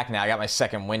 I'm back now. I got my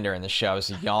second winder in the show. I was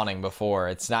yawning before.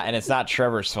 It's not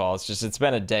Trevor's fault. It's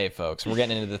been a day, folks. We're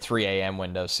getting into the 3 a.m.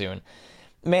 window soon.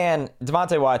 Man,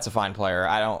 Devontae Wyatt's a fine player.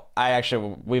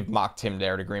 We've mocked him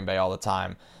there to Green Bay all the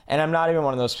time. And I'm not even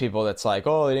one of those people that's like,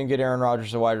 oh, they didn't get Aaron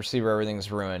Rodgers a wide receiver, everything's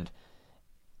ruined.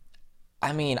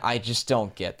 I mean, I just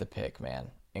don't get the pick, man,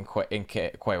 in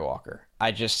Quay Walker.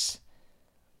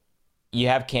 You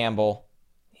have Campbell.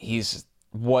 He's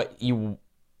what you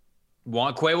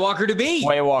want Quay Walker to be.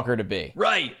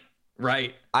 Right.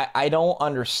 I don't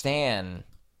understand.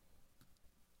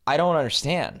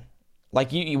 Like,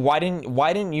 why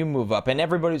didn't you move up? And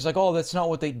everybody's like, oh, that's not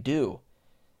what they do.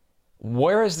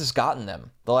 Where has this gotten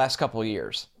them the last couple of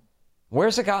years?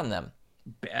 Where's it gotten them?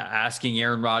 Asking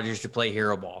Aaron Rodgers to play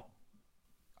hero ball.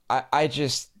 Are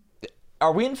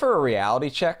we in for a reality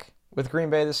check with Green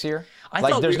Bay this year?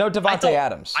 There's no Devontae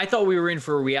Adams. I thought we were in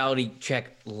for a reality check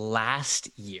last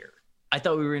year.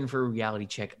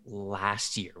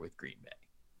 with Green Bay.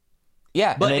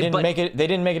 Yeah, but they didn't make it. They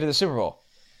didn't make it to the Super Bowl.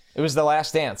 It was the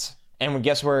last dance, and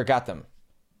guess where it got them?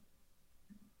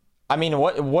 I mean,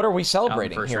 what are we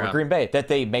celebrating here with Green Bay? That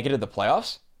they make it to the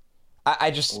playoffs?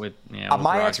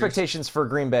 My expectations for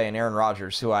Green Bay and Aaron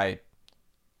Rodgers, who I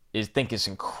think is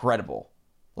incredible,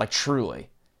 like truly.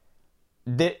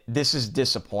 This is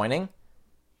disappointing,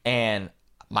 and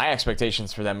my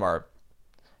expectations for them are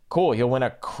cool. You'll win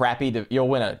a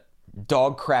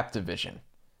dog crap division,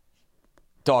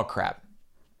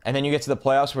 and then you get to the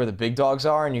playoffs where the big dogs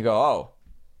are, and you go, oh,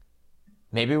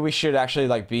 maybe we should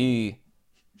actually be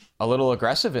a little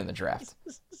aggressive in the draft.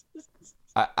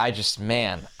 I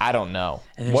don't know.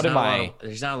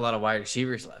 There's not a lot of wide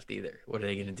receivers left either. What are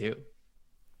they going to do?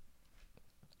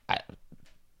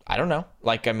 I don't know.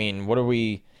 What are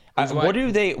we? Who's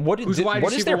wide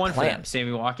receiver one plan? For them?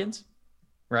 Sammy Watkins,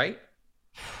 right?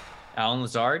 Allen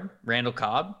Lazard, Randall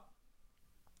Cobb.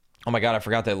 Oh my God, I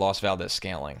forgot they lost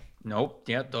Valdez-Scantling. Nope.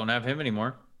 Yeah, don't have him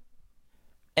anymore.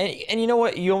 And you know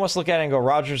what? You almost look at it and go,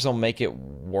 Rodgers will make it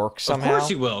work somehow. Of course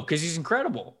he will, because he's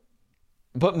incredible.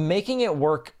 But making it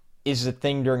work is a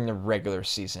thing during the regular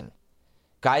season.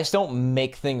 Guys don't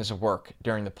make things work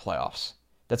during the playoffs.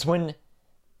 That's when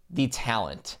the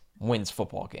talent wins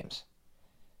football games.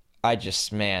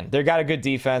 They got a good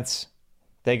defense.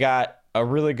 They got a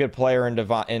really good player in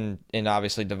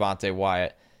obviously Devontae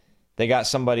Wyatt. They got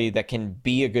somebody that can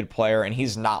be a good player, and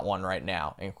he's not one right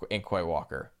now in Quay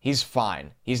Walker. He's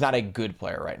fine. He's not a good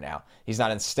player right now. He's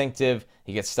not instinctive.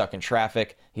 He gets stuck in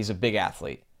traffic. He's a big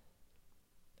athlete.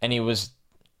 And he was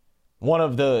one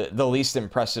of the least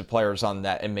impressive players on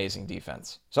that amazing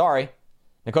defense. Sorry.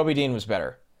 Nakobe Dean was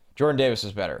better. Jordan Davis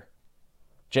was better.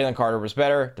 Jalen Carter was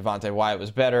better. Devontae Wyatt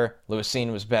was better. Lewis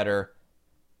Cine was better.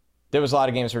 There was a lot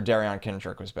of games where Darion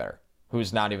Kendrick was better,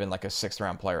 who's not even like a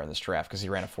 6th-round player in this draft because he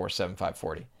ran a 4.75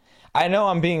 40. I know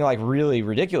I'm being like really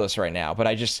ridiculous right now, but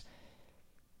I just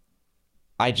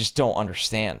don't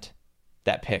understand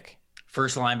that pick.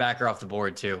 First linebacker off the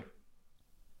board, too.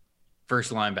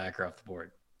 First linebacker off the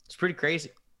board. It's pretty crazy.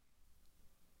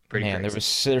 Man,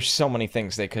 there's so many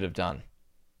things they could have done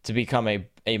to become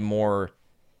a more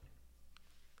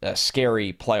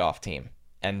scary playoff team.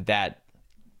 And that,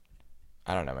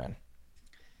 I don't know, man.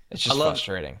 It's just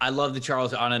frustrating. I love the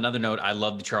Charles. On another note, I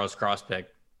love the Charles Cross pick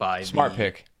by Smart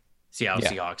pick. Seattle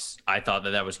Seahawks. I thought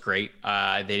that was great.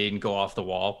 They didn't go off the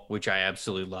wall, which I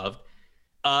absolutely loved.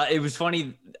 It was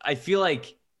funny. I feel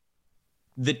like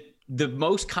the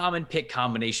most common pick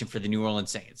combination for the New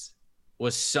Orleans Saints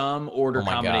was some order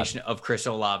combination of Chris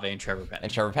Olave and Trevor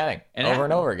Penning. And over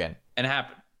and over again. And it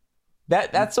happened.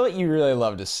 That's what you really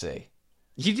love to see.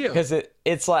 You do. Because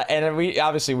it's like, and we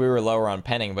were lower on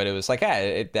Penning, but it was like,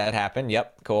 that happened.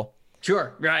 Yep, cool.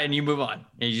 Sure. Right. And you move on.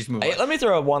 And you just move on. Let me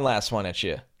throw one last one at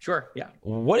you. Sure. Yeah.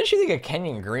 What did you think of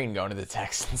Kenyon Green going to the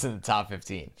Texans in the top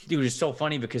 15? Dude, it's so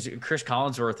funny because Chris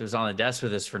Collinsworth was on the desk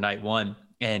with us for night one,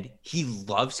 and he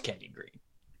loves Kenyon Green.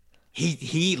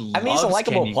 He loves he's a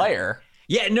likable player. Green.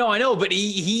 Yeah, no, I know, but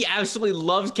he absolutely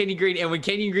loves Kenyon Green. And when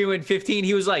Kenyon Green went 15,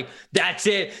 he was like, that's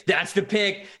it. That's the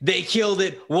pick. They killed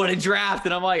it. What a draft.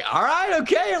 And I'm like, all right,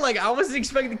 okay. Like, I wasn't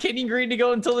expecting Kenyon Green to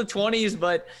go until the 20s,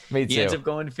 but he ends up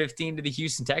going 15 to the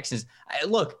Houston Texans.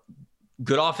 Look,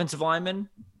 good offensive lineman.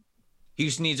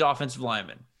 Houston needs offensive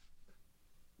linemen.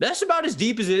 That's about as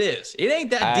deep as it is. It ain't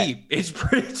that deep. It's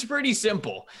pretty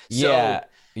simple. Yeah,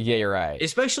 you're right.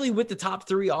 Especially with the top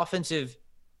 3 offensive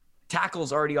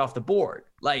tackles already off the board.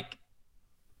 Like,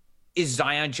 is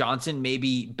Zion Johnson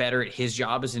maybe better at his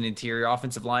job as an interior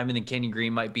offensive lineman than Kenyon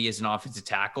Green might be as an offensive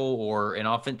tackle or an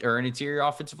interior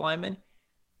offensive lineman?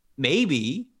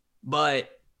 Maybe,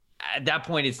 but at that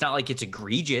point, it's not like it's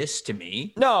egregious to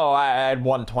me. No, I had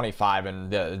 125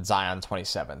 and Zion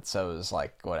 27th, so it was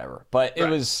like whatever. But it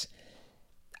was,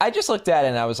 I just looked at it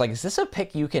and I was like, is this a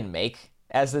pick you can make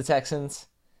as the Texans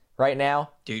right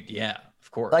now? Dude, yeah,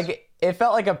 of course. Like, it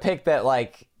felt like a pick that,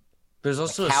 like, there's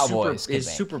also a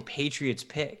super Patriots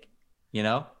pick, you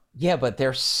know? Yeah, but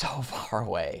they're so far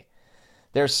away.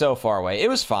 They're so far away. It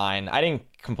was fine. I didn't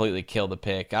completely kill the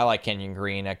pick. I like Kenyon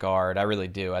Green at guard. I really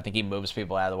do. I think he moves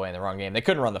people out of the way in the wrong game. They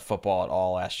couldn't run the football at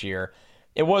all last year.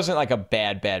 It wasn't like a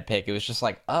bad pick. It was just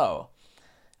like, oh,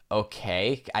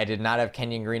 okay. I did not have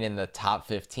Kenyon Green in the top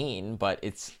 15, but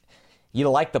you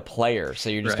like the player,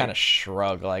 so you're just kind of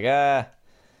shrug like,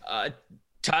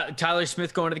 Tyler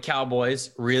Smith going to the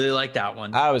Cowboys. Really like that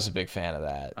one. I was a big fan of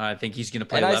that. I think he's going to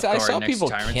play left guard. I saw next people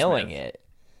to Tyron killing Smith. it.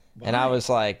 Why? And I was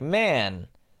like, man,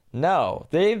 no.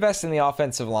 They invest in the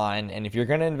offensive line, and if you're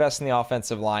going to invest in the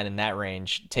offensive line in that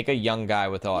range, take a young guy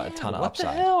with a ton of upside.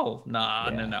 What the hell?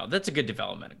 No. That's a good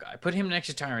developmental guy. Put him next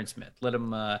to Tyron Smith. Let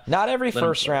him Not every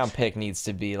first-round pick needs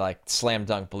to be like slam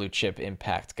dunk blue chip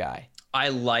impact guy. I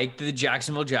liked the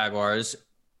Jacksonville Jaguars,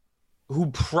 who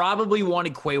probably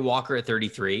wanted Quay Walker at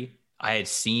 33. I had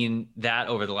seen that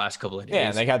over the last couple of days. Yeah,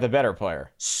 and they got the better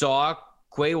player. Saw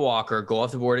Quay Walker go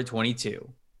off the board at 22.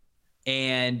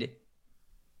 And,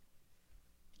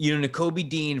 Nakobe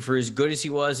Dean, for as good as he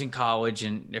was in college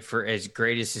and for as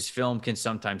great as his film can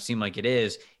sometimes seem like it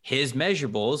is, his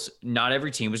measurables, not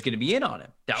every team was going to be in on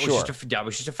him. That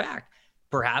was just a fact.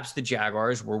 Perhaps the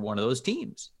Jaguars were one of those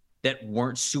teams that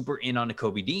weren't super in on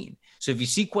Nakobe Dean. So if you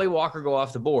see Quay Walker go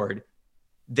off the board,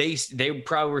 they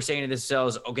probably were saying to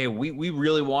themselves, okay, we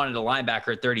really wanted a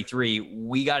linebacker at 33.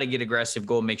 We got to get aggressive,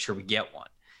 go and make sure we get one.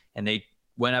 And they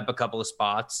went up a couple of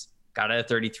spots, got it at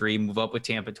 33, move up with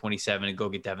Tampa at 27, and go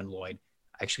get Devin Lloyd.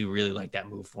 I actually really like that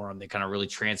move for them. They kind of really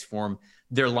transformed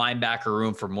their linebacker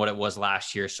room from what it was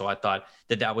last year. So I thought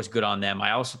that was good on them.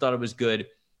 I also thought it was good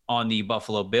on the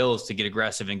Buffalo Bills to get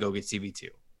aggressive and go get CB2.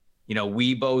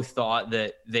 We both thought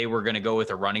that they were going to go with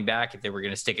a running back if they were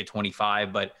going to stick at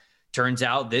 25, but turns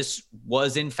out this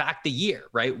was in fact the year,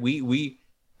 right? We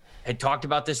had talked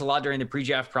about this a lot during the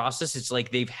pre-draft process. It's like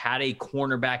they've had a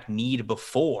cornerback need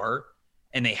before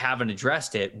and they haven't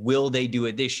addressed it. Will they do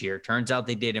it this year? Turns out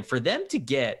they did. And for them to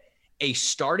get a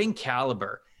starting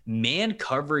caliber man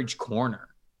coverage corner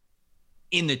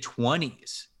in the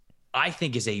 20s, I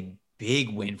think is a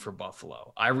big win for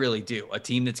Buffalo. I really do. A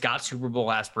team that's got Super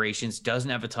Bowl aspirations,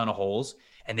 doesn't have a ton of holes,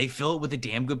 and they fill it with a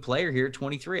damn good player here at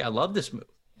 23. I love this move.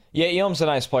 Yeah, Elam's a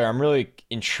nice player. I'm really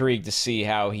intrigued to see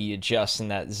how he adjusts in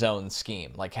that zone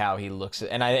scheme, like how he looks at,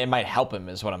 and it might help him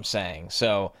is what I'm saying.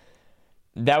 So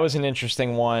that was an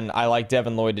interesting one. I like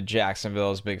Devin Lloyd to Jacksonville. I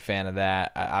was a big fan of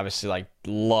that. I obviously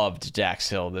loved Dax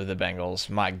Hill to the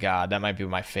Bengals. My God, that might be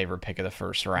my favorite pick of the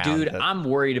first round. Dude, I'm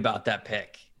worried about that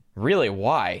pick. Really?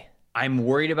 Why? I'm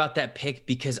worried about that pick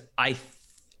because I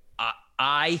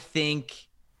think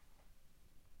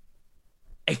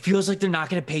it feels like they're not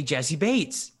going to pay Jesse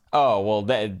Bates. Oh, well,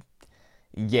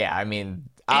 yeah, I mean,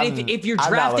 if you're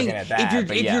drafting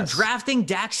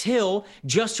Dax Hill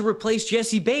just to replace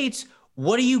Jesse Bates,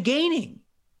 what are you gaining?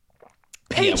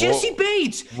 Pay Jesse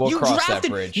Bates. You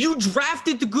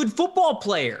drafted the good football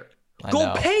player.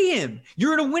 Go pay him.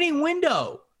 You're in a winning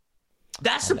window.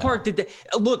 That's the part that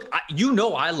look.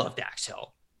 I love Dax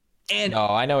Hill, and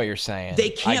I know what you're saying. They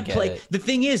can't play. The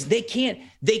thing is, they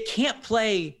can't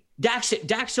play.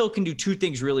 Dax Hill can do two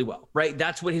things really well, right?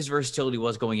 That's what his versatility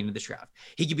was going into this draft.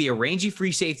 He could be a rangy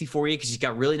free safety for you because he's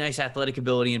got really nice athletic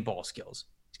ability and ball skills.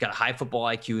 He's got a high football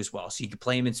IQ as well, so you could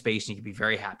play him in space and you could be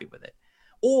very happy with it.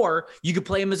 Or you could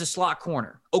play him as a slot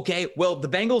corner. Okay, well, the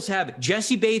Bengals have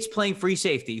Jesse Bates playing free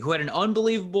safety, who had an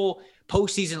unbelievable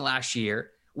postseason last year,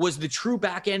 was the true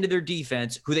back end of their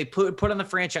defense, who they put on the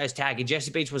franchise tag, and Jesse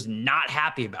Bates was not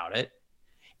happy about it.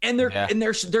 And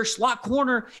their slot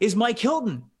corner is Mike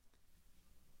Hilton.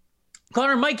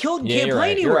 Connor, Mike Hilton can't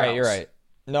play anywhere else. You're right.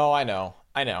 No, I know.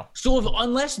 So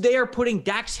unless they are putting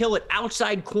Dax Hill at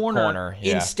outside corner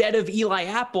instead of Eli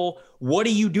Apple, what are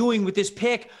you doing with this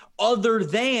pick other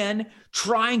than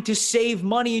trying to save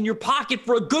money in your pocket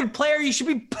for a good player you should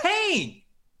be paying?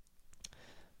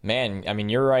 Man, I mean,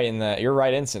 you're right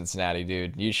in Cincinnati,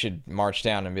 dude. You should march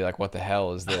down and be like, "What the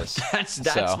hell is this?" that's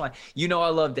my. I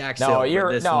love Dax Hill.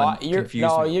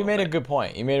 You made a good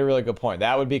point. You made a really good point.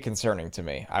 That would be concerning to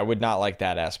me. I would not like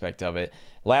that aspect of it.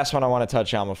 Last one I want to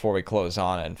touch on before we close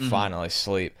on and finally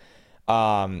sleep.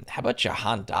 How about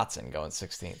Jahan Dotson going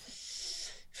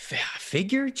 16th? I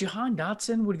figured Jahan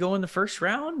Dotson would go in the first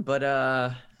round, but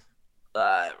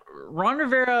Ron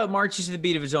Rivera marches to the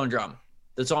beat of his own drum.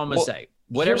 That's all I'm gonna say.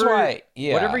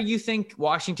 Whatever you think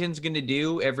Washington's going to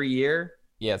do every year.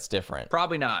 Yeah, it's different.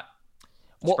 Probably not.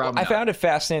 I found it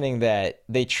fascinating that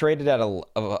they traded out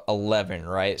of 11,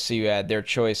 right? So you had their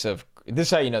choice of – this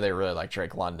is how you know they really like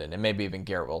Drake London and maybe even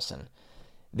Garrett Wilson.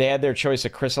 They had their choice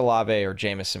of Chris Olave or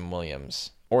Jameson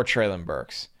Williams or Treylon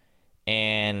Burks.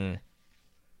 And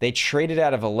they traded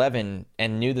out of 11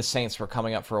 and knew the Saints were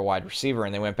coming up for a wide receiver,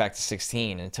 and they went back to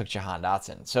 16 and took Jahan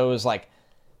Dotson. So it was like –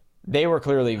 they were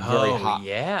clearly very high.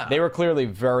 Yeah. They were clearly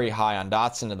very high on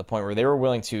Dotson to the point where they were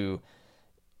willing to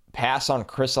pass on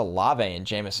Chris Olave and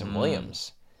Jameson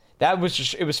Williams. That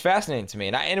was it was fascinating to me.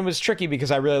 And it was tricky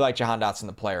because I really like Jahan Dotson,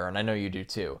 the player, and I know you do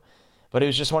too. But it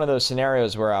was just one of those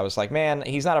scenarios where I was like, man,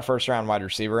 he's not a first-round wide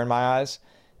receiver in my eyes.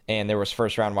 And there was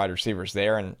first-round wide receivers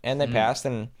there, and they passed.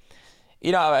 And,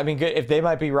 I mean, if they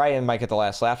might be right and might get the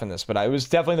last laugh in this, but it was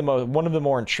definitely one of the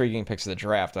more intriguing picks of the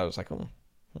draft. I was like,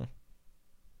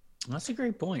 That's a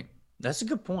great point. That's a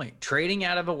good point. Trading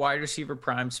out of a wide receiver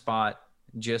prime spot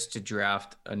just to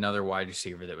draft another wide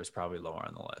receiver that was probably lower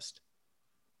on the list.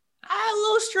 A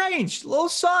little strange, a little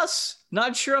sus.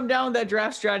 Not sure I'm down with that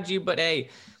draft strategy, but hey,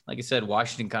 like I said,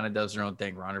 Washington kind of does their own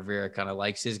thing. Ron Rivera kind of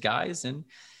likes his guys, and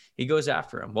he goes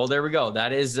after them. Well, there we go.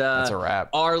 That's a wrap.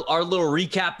 Our little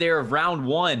recap there of round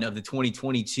 1 of the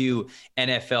 2022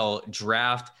 NFL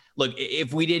draft. Look,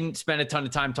 if we didn't spend a ton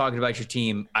of time talking about your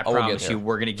team, I promise you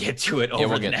we're going to get to it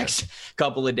over the next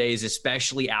couple of days,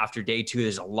 especially after day 2.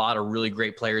 There's a lot of really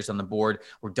great players on the board.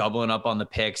 We're doubling up on the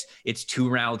picks. It's 2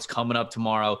 rounds coming up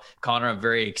tomorrow. Connor, I'm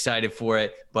very excited for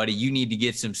it. Buddy, you need to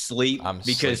get some sleep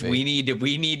because we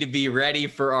need to be ready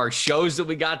for our shows that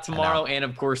we got tomorrow and,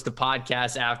 of course, the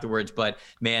podcast afterwards. But,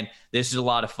 man, this is a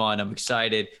lot of fun. I'm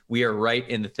excited. We are right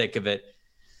in the thick of it.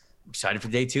 I'm excited for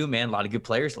day 2, man. A lot of good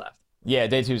players left. Yeah,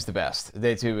 day 2 is the best.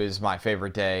 Day 2 is my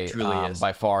favorite day. It truly is.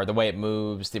 By far. The way it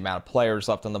moves, the amount of players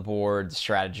left on the board, the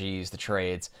strategies, the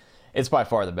trades. It's by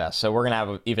far the best. So we're going to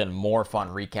have even more fun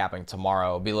recapping tomorrow.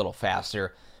 It'll be a little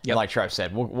faster. Yep. Like Trev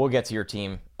said, we'll get to your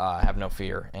team. Have no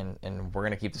fear. And we're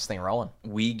going to keep this thing rolling.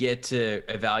 We get to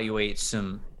evaluate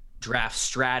some draft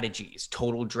strategies,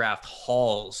 total draft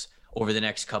hauls over the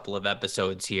next couple of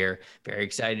episodes here. Very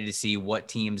excited to see what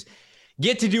teams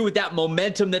get to do with that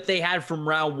momentum that they had from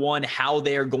round 1, how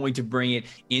they are going to bring it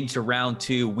into round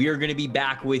 2. We are going to be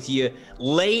back with you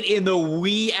late in the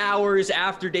wee hours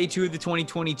after day 2 of the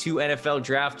 2022 NFL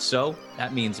draft. So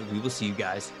that means we will see you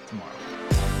guys tomorrow.